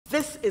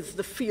This is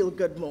the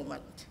feel-good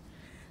moment.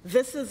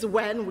 This is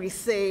when we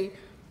say,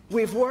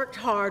 we've worked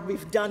hard,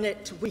 we've done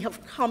it, we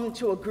have come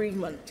to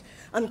agreement,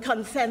 and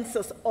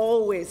consensus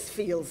always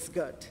feels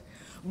good.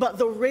 But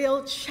the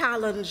real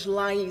challenge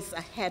lies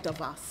ahead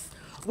of us.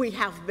 We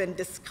have been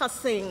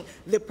discussing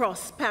the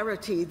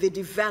prosperity, the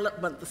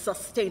development, the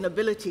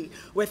sustainability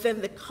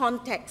within the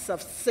context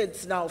of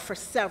SIDS now for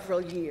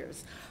several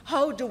years.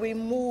 How do we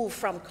move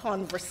from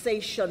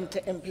conversation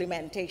to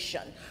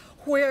implementation?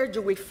 Where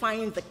do we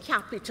find the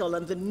capital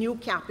and the new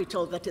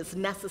capital that is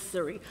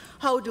necessary?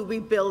 How do we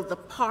build the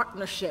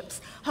partnerships?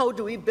 How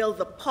do we build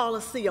the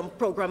policy and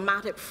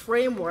programmatic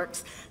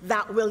frameworks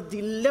that will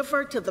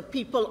deliver to the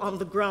people on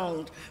the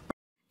ground?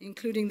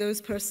 Including those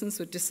persons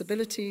with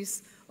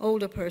disabilities,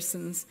 older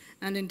persons,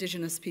 and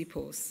Indigenous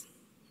peoples.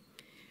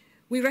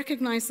 We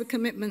recognize the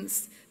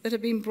commitments that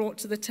have been brought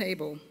to the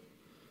table,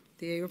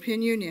 the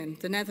European Union,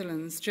 the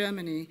Netherlands,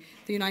 Germany,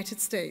 the United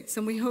States,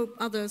 and we hope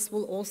others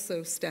will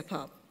also step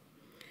up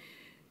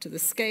to the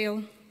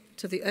scale,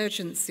 to the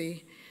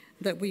urgency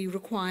that we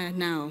require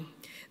now.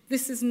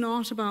 This is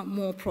not about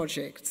more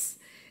projects.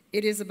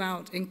 It is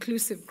about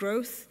inclusive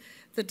growth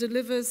that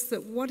delivers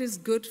that what is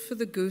good for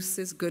the goose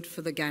is good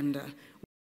for the gander.